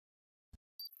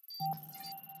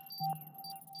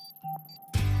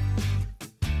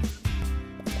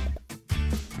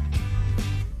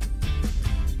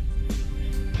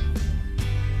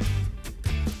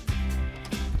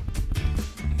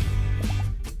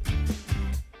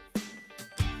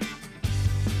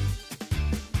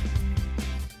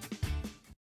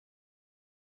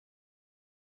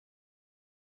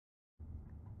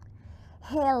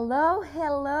Hello,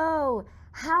 hello.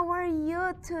 How are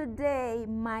you today,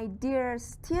 my dear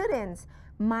students?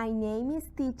 My name is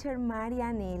Teacher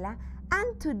Marianela,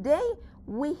 and today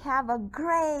we have a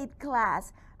great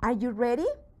class. Are you ready?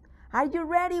 Are you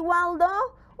ready, Waldo?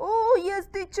 Oh, yes,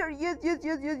 teacher.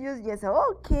 Yes.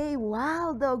 Okay,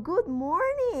 Waldo, good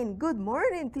morning. Good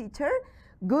morning, teacher.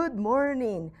 Good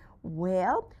morning.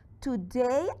 Well,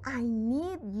 today I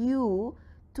need you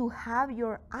to have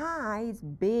your eyes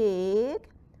big,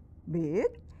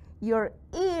 your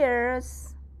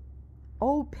ears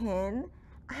open,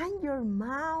 and your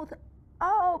mouth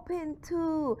open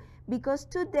too, because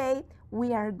today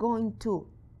we are going to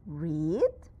read,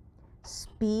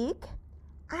 speak,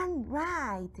 and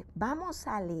write. Vamos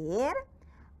a leer,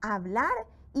 hablar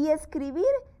y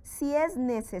escribir si es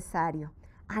necesario.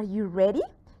 Are you ready?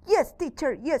 Yes,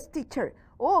 teacher. Yes, teacher.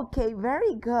 Okay,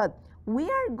 very good. We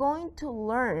are going to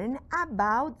learn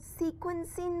about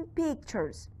sequencing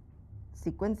pictures.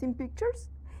 Sequencing pictures?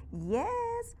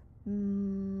 Yes.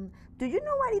 Do you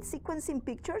know what is sequencing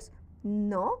pictures?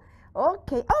 No?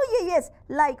 Okay. Oh, yes.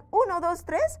 Like 1, 2,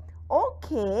 3.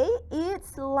 Okay.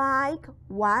 It's like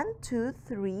 1, 2,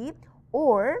 3,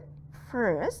 or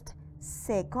first,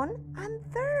 second, and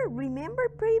third. Remember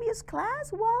previous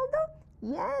class, Waldo?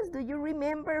 Yes. Do you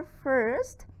remember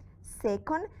first,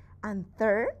 second, and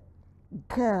third?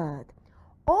 Good.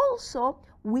 Also,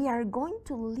 we are going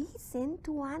to listen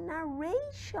to a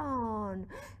narration,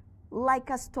 like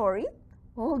a story.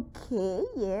 Okay,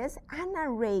 yes, a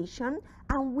narration,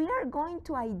 and we are going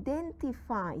to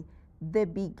identify the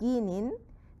beginning,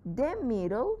 the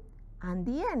middle, and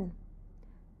the end.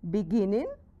 Beginning,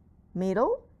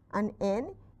 middle, and end.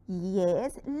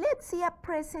 Yes, let's see a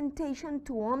presentation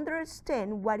to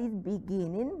understand what is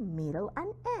beginning, middle,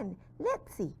 and end.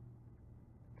 Let's see.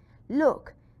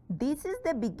 Look, this is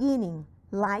the beginning,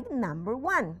 like number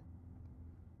 1.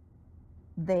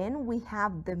 Then we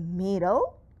have the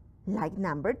middle, like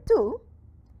number 2.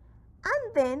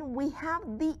 And then we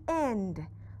have the end,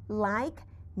 like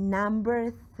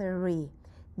number 3.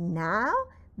 Now,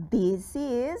 this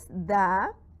is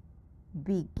the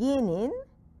beginning,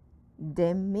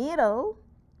 the middle,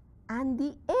 and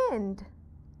the end.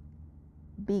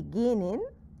 Beginning,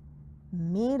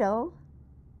 middle,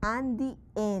 and the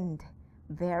end.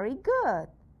 Very good.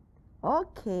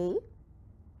 Okay.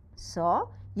 So,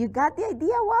 you got the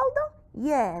idea, Waldo?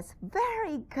 Yes,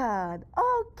 very good.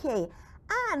 Okay.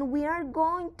 And we are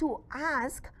going to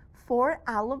ask for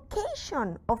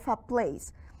allocation of a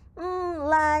place.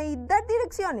 Like dar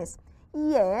direcciones.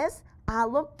 Yes,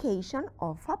 allocation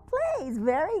of a place.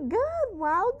 Very good,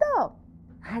 Waldo.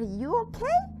 Are you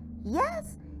okay?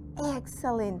 Yes?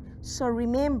 Excellent. So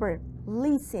remember,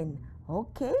 listen.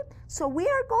 Okay, so we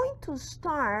are going to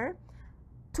start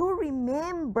to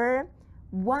remember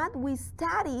what we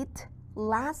studied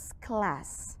last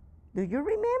class. Do you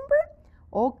remember?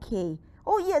 Okay.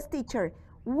 Oh, yes, teacher.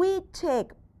 We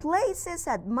check places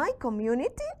at my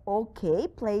community. Okay,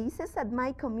 places at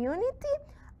my community.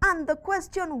 And the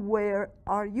question, where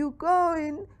are you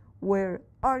going? Where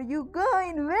are you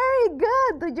going? Very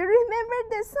good. Do you remember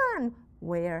the song?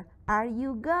 Where are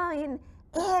you going?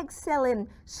 Excellent.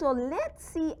 So let's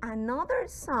see another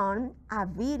song, a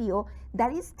video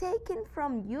that is taken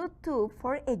from YouTube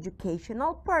for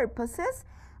educational purposes.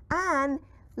 And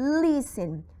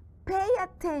listen, pay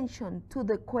attention to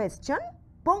the question,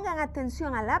 pongan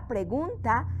atención a la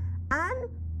pregunta, and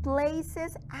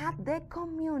places at the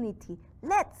community.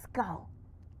 Let's go.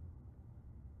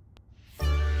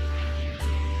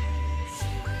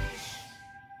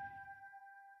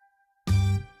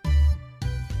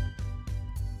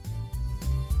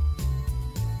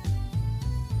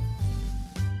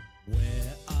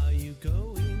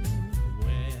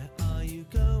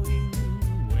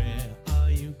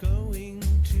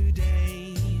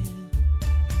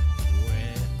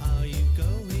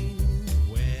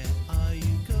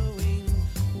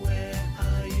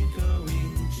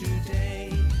 Today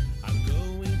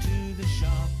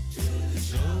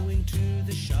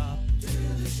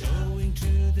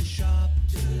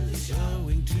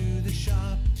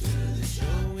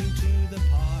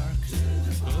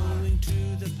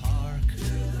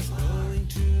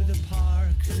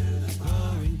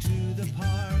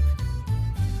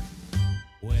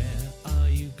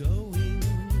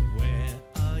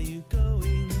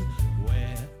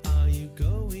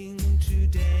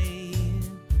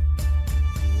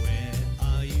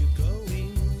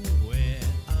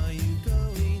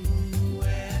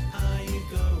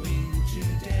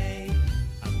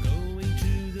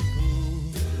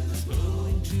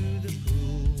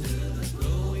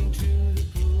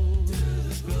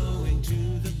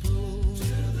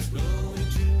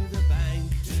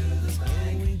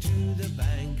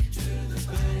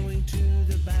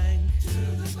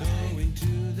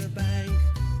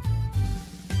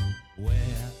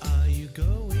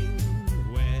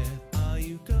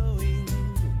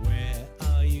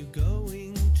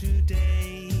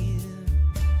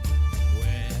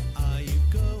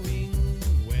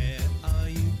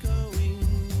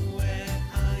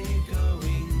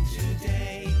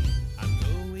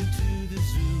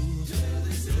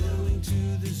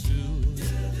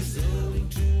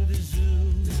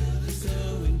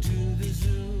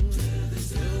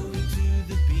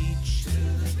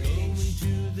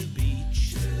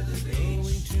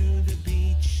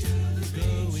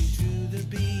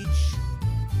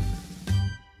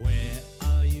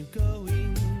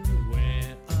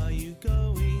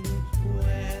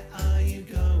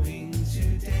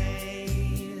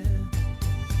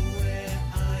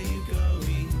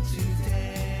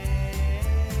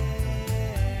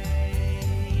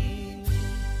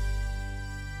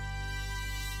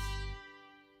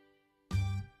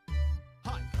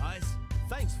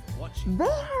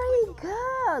Very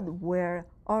good. Where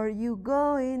are you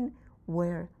going?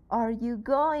 Where are you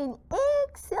going?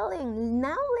 Excellent.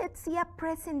 Now let's see a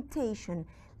presentation.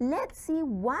 Let's see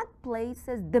what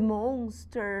places the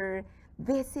monster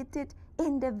visited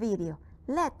in the video.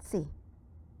 Let's see.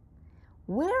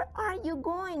 Where are you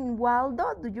going,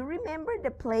 Waldo? Do you remember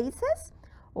the places?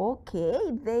 Okay,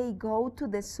 they go to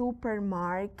the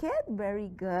supermarket. Very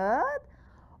good.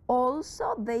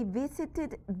 Also, they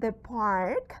visited the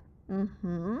park.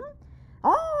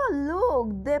 Oh,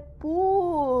 look, the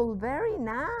pool. Very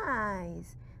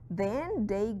nice. Then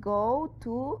they go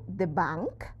to the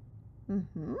bank.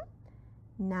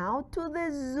 Now to the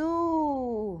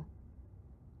zoo.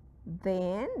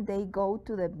 Then they go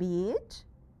to the beach.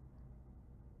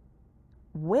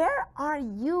 Where are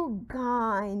you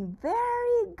going?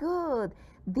 Very good.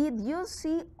 Did you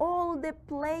see all the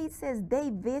places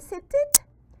they visited?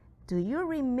 Do you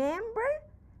remember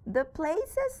the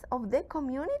places of the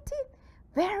community?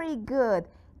 Very good.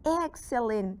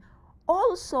 Excellent.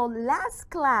 Also, last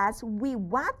class, we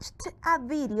watched a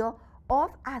video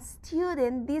of a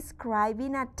student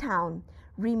describing a town.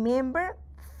 Remember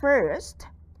first,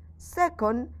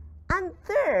 second, and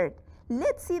third.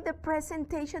 Let's see the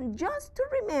presentation just to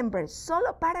remember,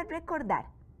 solo para recordar.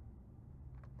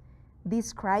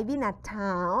 Describing a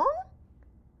town.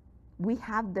 We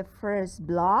have the first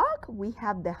block. We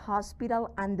have the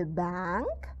hospital and the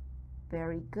bank.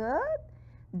 Very good.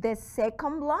 The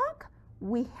second block,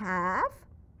 we have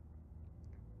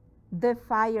the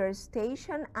fire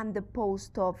station and the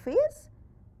post office.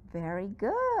 Very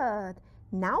good.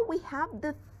 Now we have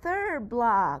the third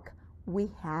block. We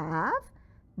have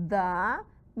the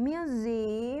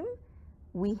museum,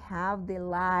 we have the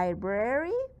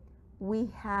library, we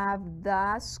have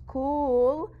the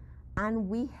school, and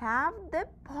we have the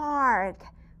park.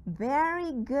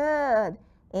 Very good.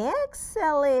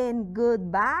 Excellent.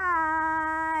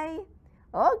 Goodbye.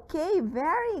 Okay,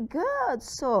 very good.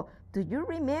 So, do you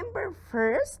remember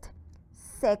first,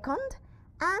 second,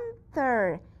 and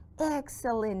third?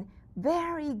 Excellent.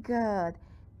 Very good.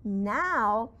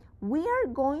 Now, we are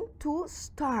going to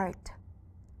start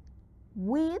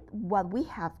with what we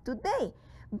have today.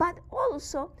 But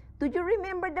also, do you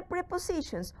remember the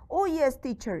prepositions? Oh, yes,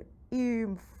 teacher.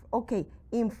 Okay,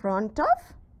 in front of,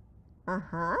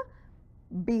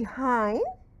 behind,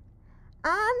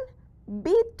 and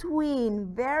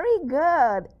between. Very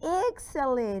good.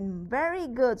 Excellent. Very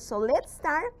good. So let's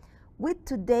start with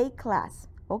today's class,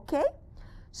 okay?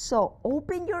 So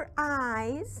open your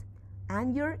eyes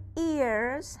and your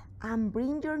ears and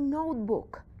bring your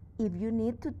notebook if you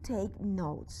need to take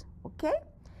notes, okay?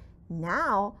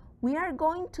 Now, we are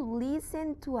going to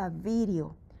listen to a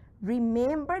video.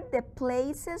 Remember, the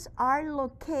places are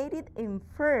located in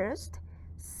first,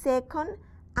 second,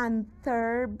 and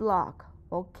third block,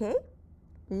 okay?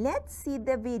 Let's see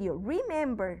the video.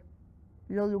 Remember,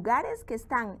 los lugares que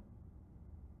están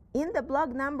in the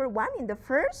block number 1, in the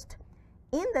first,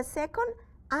 in the second,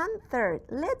 and third.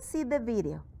 Let's see the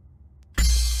video.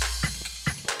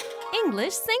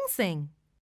 English Sing.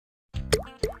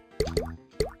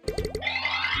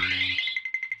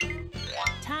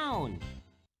 Town.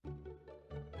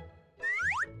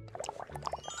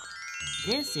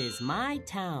 This is my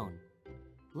town.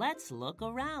 Let's look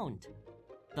around.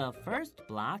 The first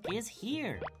block is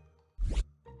here.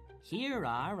 Here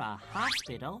are a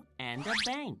hospital and a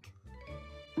bank.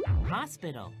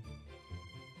 Hospital.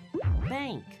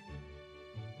 Bank.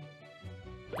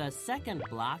 The second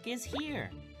block is here.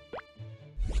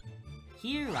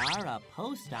 Here are a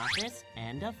post office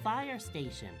and a fire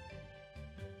station.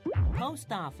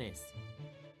 Post office.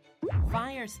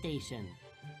 Fire station.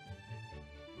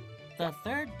 The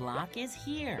third block is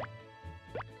here.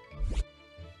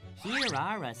 Here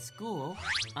are a school,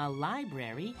 a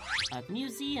library, a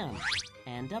museum,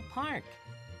 and a park.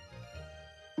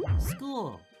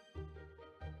 School.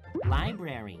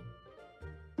 Library.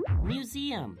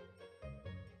 Museum.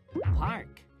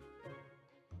 Park.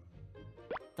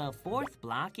 The fourth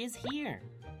block is here.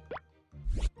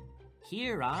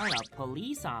 Here are a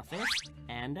police office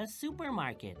and a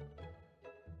supermarket.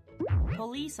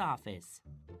 Police office.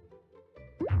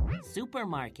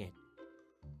 Supermarket.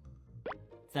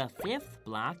 The fifth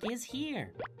block is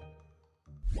here.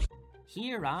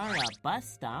 Here are a bus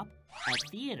stop, a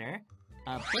theater,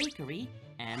 a bakery,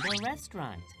 and a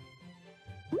restaurant.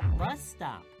 Bus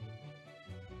stop.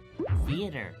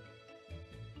 Theater.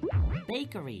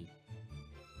 Bakery.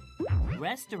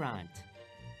 Restaurant.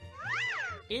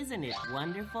 Isn't it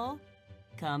wonderful?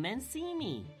 Come and see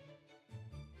me.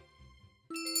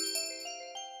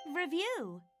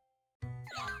 Review.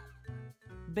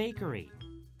 Bakery.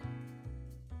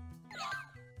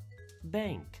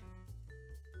 bank,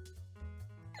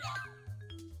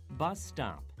 bus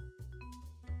stop,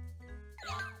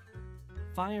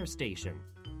 fire station,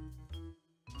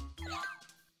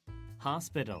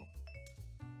 hospital,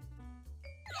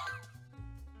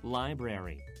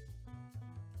 library,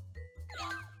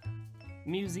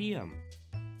 museum,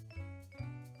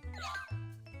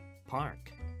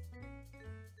 park,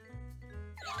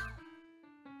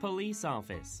 police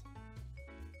office,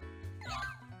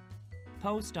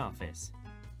 post office,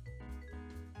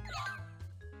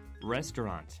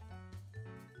 restaurant,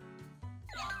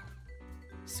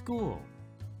 school,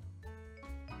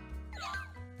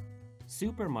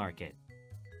 supermarket,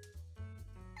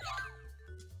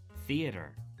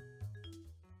 theater.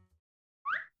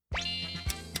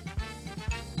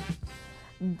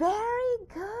 Very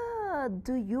good.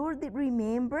 Do you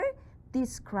remember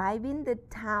describing the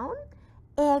town?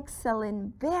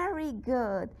 Excellent. Very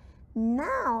good.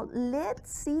 Now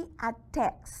let's see a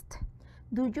text.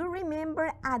 Do you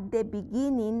remember at the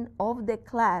beginning of the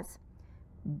class?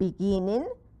 Beginning,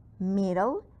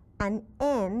 middle, and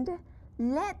end.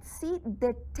 Let's see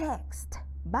the text.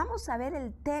 Vamos a ver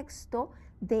el texto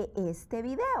de este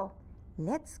video.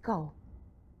 Let's go.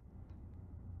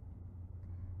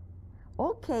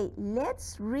 Okay,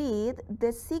 let's read the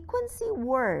sequencing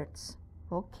words.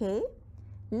 Okay,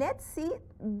 let's see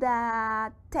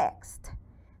the text.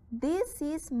 This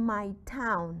is my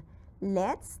town.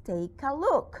 Let's take a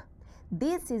look.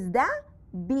 This is the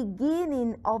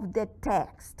beginning of the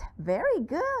text. Very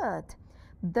good.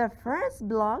 The first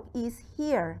block is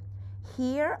here.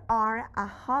 Here are a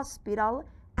hospital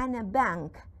and a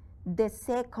bank. The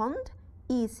second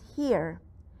is here.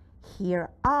 Here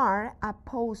are a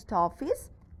post office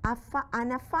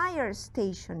and a fire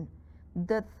station.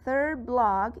 The third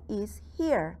block is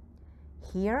here.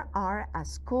 Here are a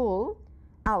school,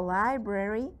 a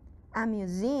library, a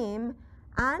museum,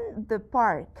 and the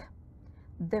park.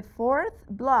 The fourth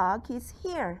block is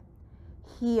here.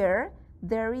 Here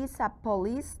there is a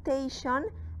police station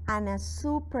and a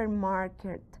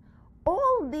supermarket.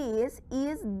 All this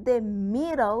is the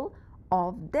middle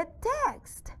of the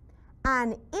text.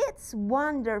 And it's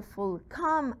wonderful.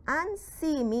 Come and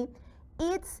see me.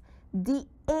 It's the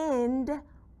end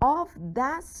of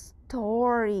the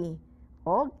story.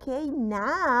 Okay,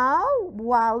 now,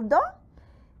 Waldo,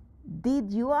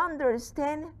 did you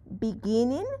understand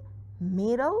beginning,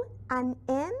 middle, and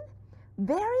end?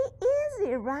 Very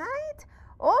easy, right?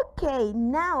 Okay,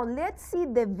 now let's see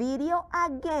the video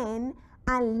again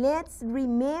and let's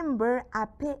remember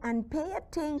and pay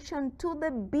attention to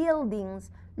the buildings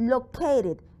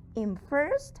located in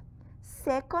first,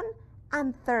 second,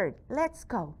 and third. Let's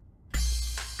go.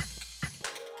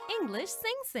 English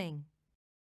Sing.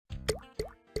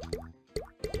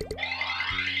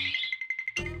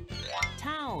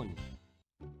 Town.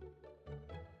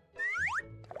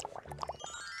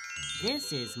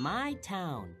 This is my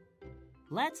town.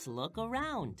 Let's look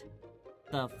around.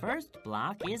 The first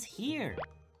block is here.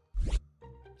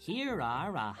 Here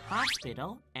are a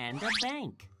hospital and a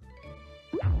bank.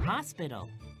 Hospital,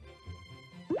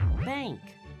 bank.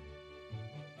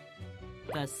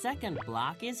 The second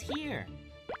block is here.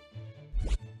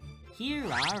 Here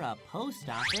are a post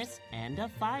office and a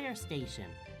fire station.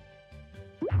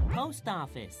 Post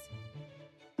office,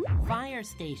 fire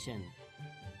station.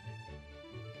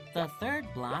 The third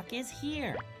block is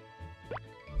here.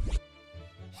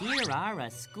 Here are a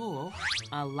school,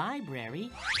 a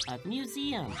library, a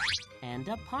museum, and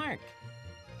a park.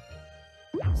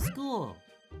 School,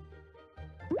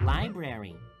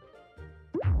 library,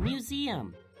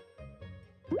 museum,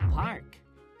 park.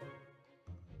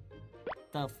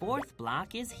 The fourth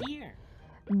block is here.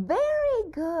 Very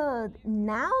good.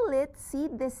 Now let's see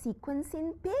the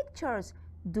sequencing pictures.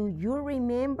 Do you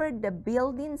remember the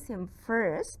buildings in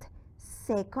first,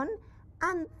 second,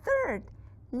 and third?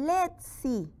 Let's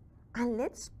see and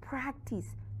let's practice.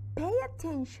 Pay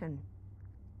attention.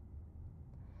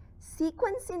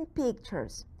 Sequencing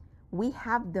pictures. We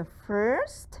have the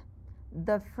first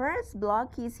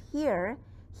block is here.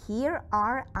 Here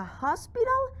are a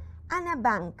hospital and a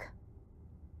bank.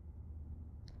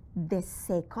 The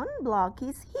second block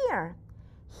is here.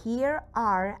 Here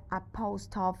are a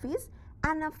post office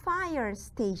and a fire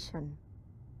station.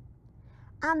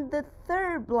 And the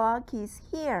third block is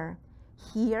here.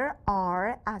 Here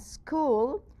are a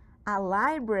school, a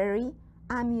library,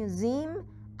 a museum,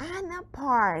 and a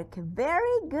park.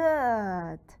 Very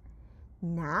good.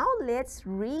 Now let's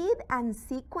read and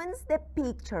sequence the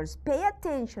pictures. Pay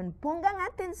attention. Pongan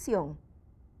atención.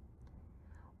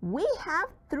 We have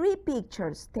 3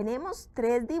 pictures. Tenemos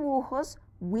 3 dibujos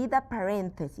with a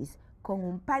parenthesis, con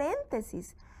un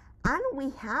paréntesis. And we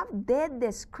have the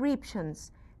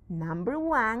descriptions. Number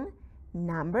 1,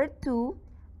 number 2,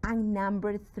 and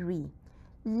number 3.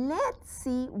 Let's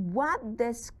see what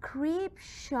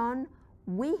description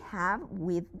we have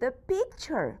with the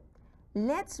picture.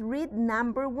 Let's read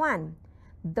number 1.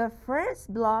 The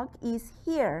first block is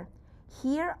here.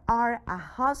 Here are a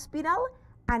hospital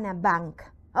and a bank.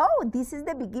 Oh, this is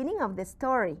the beginning of the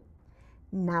story.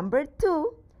 Number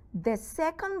 2, the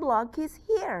second block is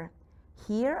here.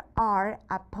 Here are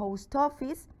a post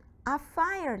office, a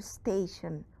fire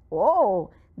station.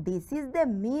 Oh, this is the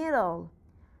middle.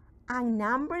 And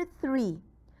number 3,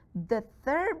 the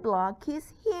third block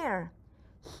is here.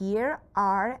 Here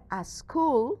are a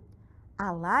school,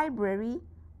 a library,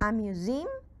 a museum,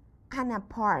 and a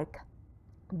park.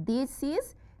 This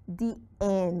is the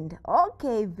end.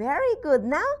 Okay, very good.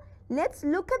 Now, let's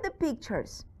look at the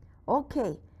pictures.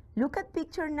 Okay, look at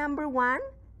picture number 1,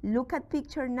 look at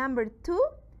picture number 2,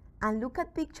 and look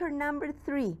at picture number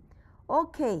 3.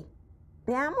 Okay,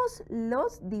 veamos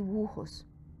los dibujos.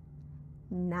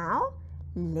 Now,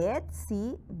 let's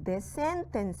see the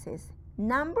sentences.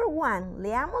 Number 1,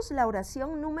 leamos la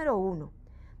oración número 1.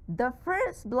 The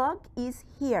first block is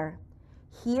here.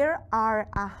 Here are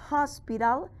a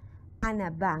hospital and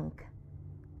a bank.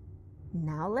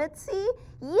 Now let's see.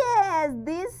 Yes,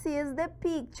 this is the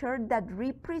picture that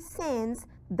represents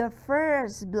the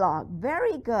first block.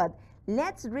 Very good.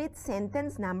 Let's read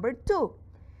sentence number 2.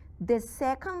 The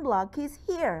second block is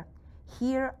here.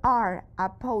 Here are a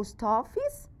post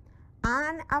office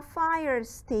and a fire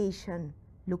station.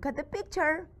 Look at the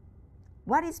picture.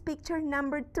 What is picture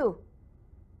number 2?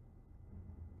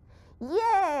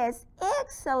 Yes,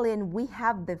 excellent. We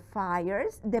have the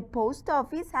fires, the post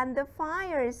office, and the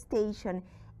fire station.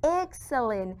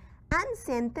 Excellent. And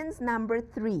sentence number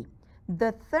 3.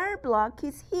 The third block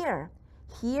is here.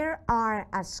 Here are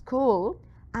a school,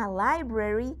 a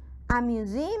library, a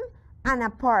museum, and a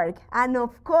park. And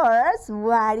of course,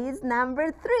 what is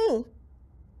number 3?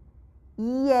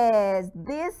 Yes,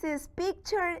 this is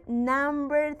picture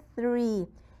number 3.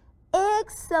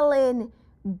 Excellent.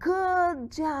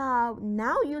 Good job.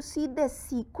 Now you see the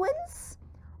sequence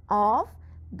of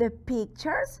the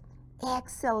pictures.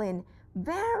 Excellent.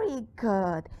 Very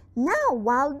good. Now,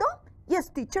 Waldo, yes,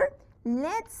 teacher,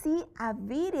 let's see a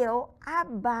video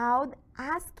about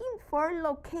asking for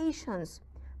locations.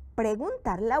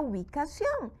 Preguntar la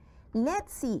ubicación.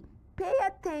 Let's see. Pay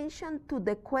attention to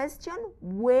the question,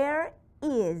 where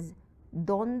is?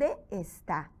 ¿Dónde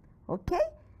está? Okay?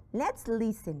 Let's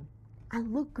listen.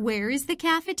 And look. Where is the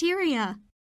cafeteria?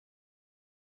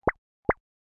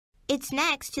 It's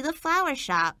next to the flower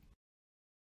shop.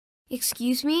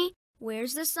 Excuse me?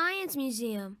 Where's the science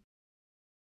museum?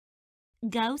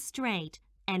 Go straight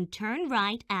and turn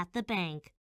right at the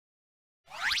bank.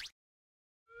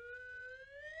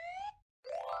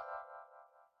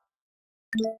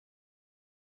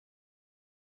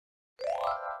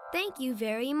 Thank you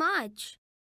very much.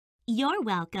 You're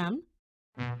welcome.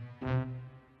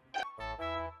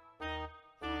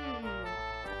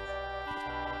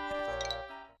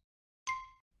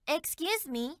 Excuse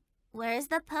me, where's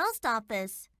the post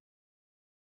office?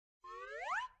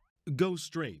 Go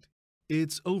straight.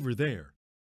 It's over there.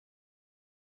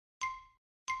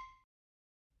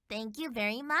 Thank you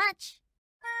very much.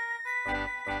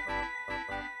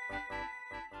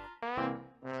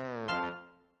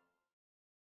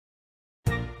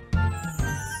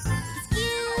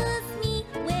 Excuse me,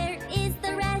 where is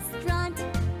the restaurant?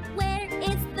 Where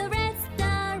is the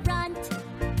restaurant?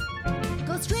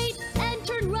 Go straight and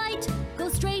turn right. Go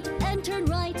straight and turn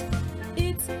right.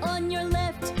 It's on your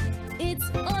left. It's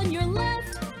on your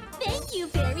left. Thank you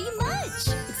very much.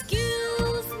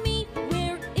 Excuse me,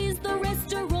 where is the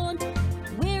restaurant?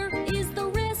 Where is the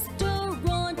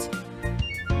restaurant?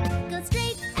 Go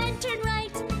straight and turn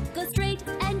right. Go straight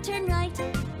and turn right.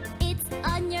 It's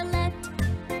on your left.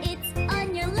 It's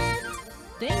on your left.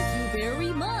 Thank you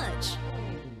very much.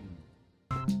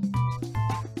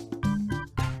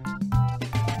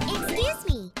 Excuse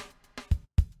me.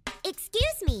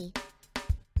 Excuse me.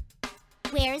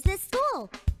 Where is the school?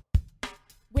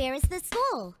 Where is the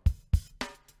school?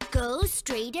 Go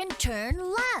straight and turn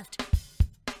left.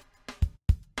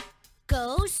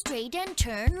 Go straight and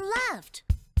turn left.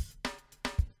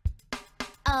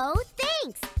 Oh,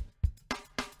 thanks.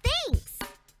 Thanks.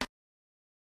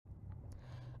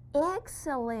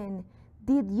 Excellent.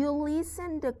 Did you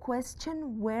listen the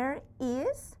question, where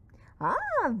is?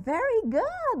 Very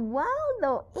good,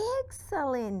 Waldo.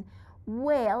 Excellent.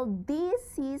 Well,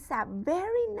 this is a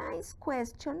very nice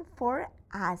question for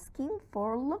asking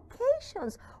for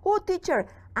locations. Oh, teacher,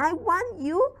 I want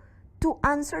you to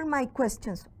answer my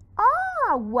questions.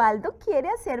 Waldo quiere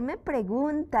hacerme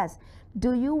preguntas.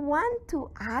 Do you want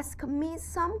to ask me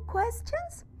some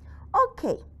questions?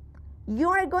 Okay, you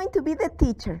are going to be the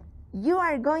teacher. You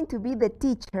are going to be the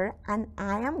teacher and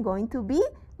I am going to be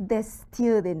the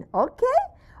student, okay?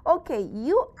 Okay,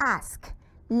 you ask.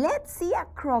 Let's see a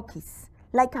croquis,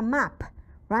 like a map,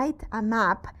 right? A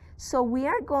map. So you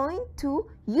are going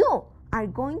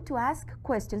to ask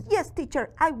questions. Yes,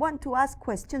 teacher, I want to ask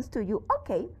questions to you.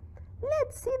 Okay,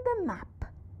 let's see the map.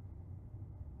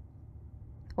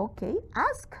 Okay,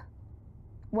 ask.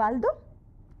 Waldo?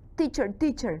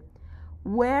 Teacher,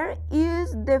 where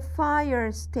is the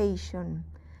fire station?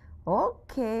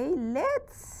 Okay,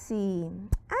 let's see.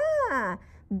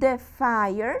 The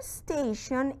fire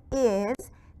station is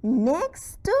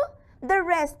next to the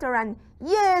restaurant.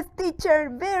 Yes, teacher,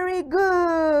 very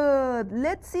good.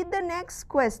 Let's see the next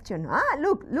question.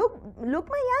 Look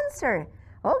my answer.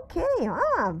 Okay,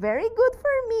 very good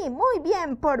for me. Muy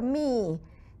bien por mí.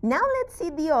 Now let's see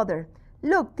the other.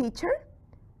 Look, teacher,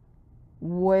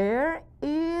 where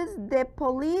is the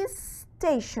police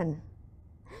station?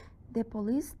 The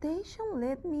police station,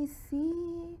 let me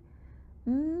see.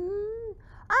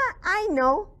 I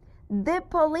know. The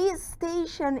police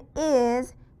station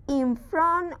is in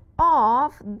front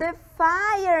of the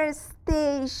fire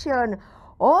station.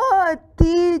 Oh,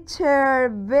 teacher,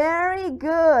 very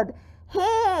good.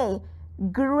 Hey,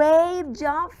 great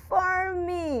job for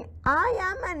me. I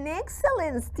am an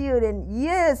excellent student.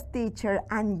 Yes, teacher,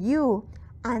 and you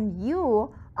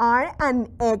are an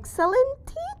excellent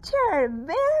teacher.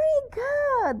 Very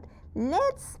good.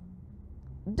 Let's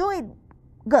do it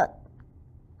good.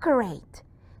 Great.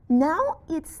 Now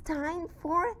it's time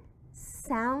for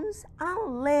sounds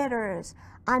and letters.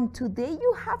 And today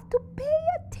you have to pay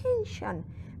attention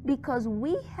because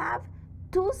we have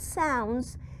two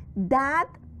sounds that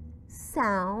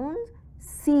sound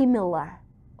similar.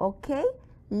 Okay?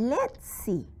 Let's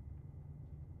see.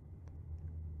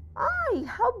 Ay,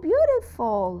 how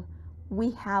beautiful.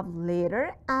 We have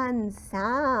letter and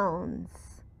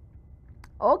sounds.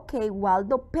 Okay,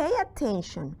 Waldo, pay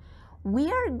attention.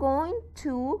 We are going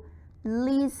to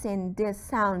listen the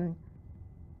sound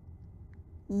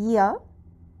y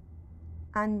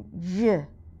and y.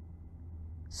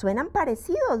 Suenan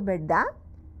parecidos, ¿verdad?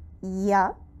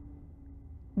 Y,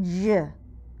 y.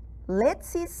 Let's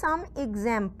see some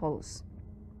examples.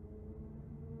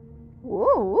 Woo,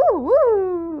 woo,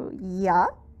 woo. Y,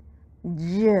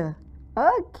 y.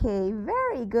 Okay,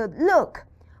 very good. Look,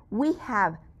 we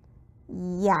have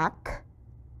yak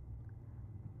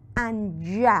and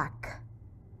jack.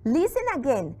 Listen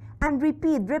again and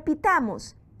repeat.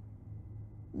 Repitamos.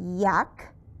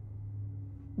 Yak,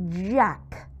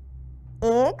 jack.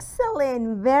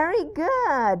 Excellent. Very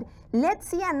good. Let's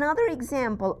see another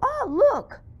example. Oh,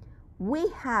 look. We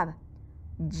have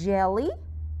jelly,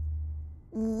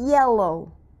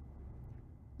 yellow.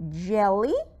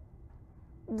 Jelly,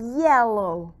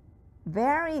 yellow.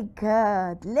 Very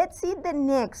good. Let's see the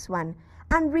next one.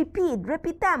 And repeat.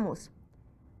 Repitamos.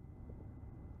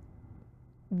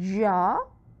 Ja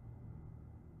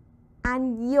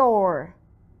and your.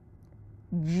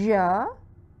 Ja,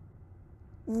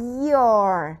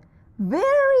 your.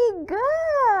 Very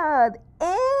good.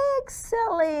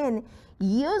 Excellent.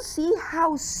 You see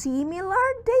how similar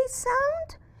they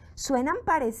sound? Suenan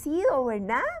parecido,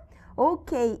 ¿verdad?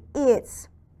 Okay, it's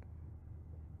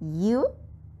you,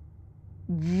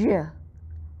 y.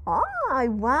 Oh,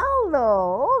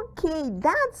 Waldo. Okay,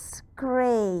 that's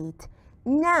great.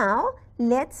 Now,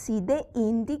 let's see the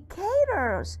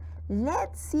indicators.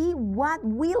 Let's see what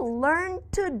we learned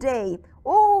today.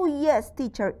 Oh, yes,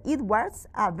 teacher, it was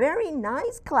a very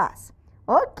nice class.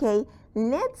 Okay,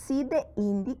 let's see the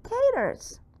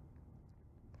indicators.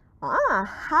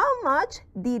 How much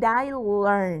did I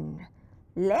learn?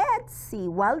 Let's see.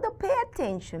 Waldo, pay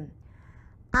attention.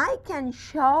 I can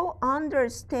show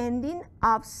understanding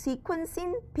of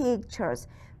sequencing pictures.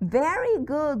 Very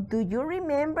good. Do you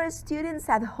remember, students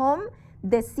at home,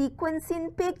 the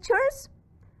sequencing pictures?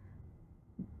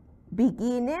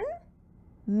 Beginning,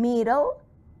 middle,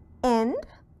 end,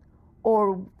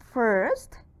 or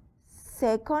first,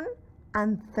 second,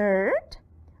 and third?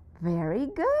 Very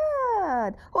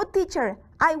good. Oh, teacher,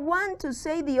 I want to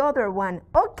say the other one.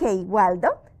 Okay,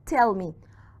 Waldo, tell me.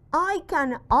 I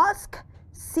can ask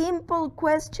simple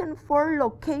question for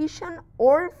location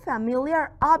or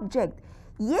familiar object.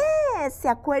 Yes, ¿se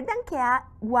acuerdan que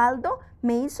Waldo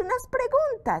me hizo unas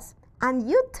preguntas? And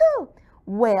you too.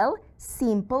 Well,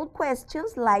 simple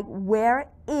questions like where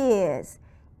is?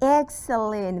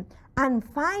 Excellent. And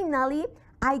finally,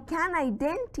 I can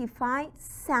identify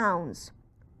sounds.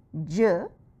 Y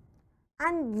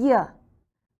and y.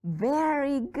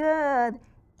 Very good.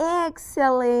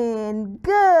 Excellent.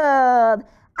 Good.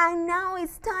 And now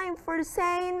it's time for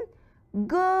saying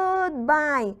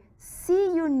goodbye.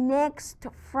 See you next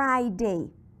Friday.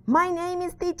 My name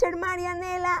is Teacher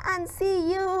Marianela and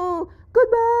see you.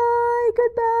 Goodbye.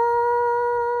 Goodbye.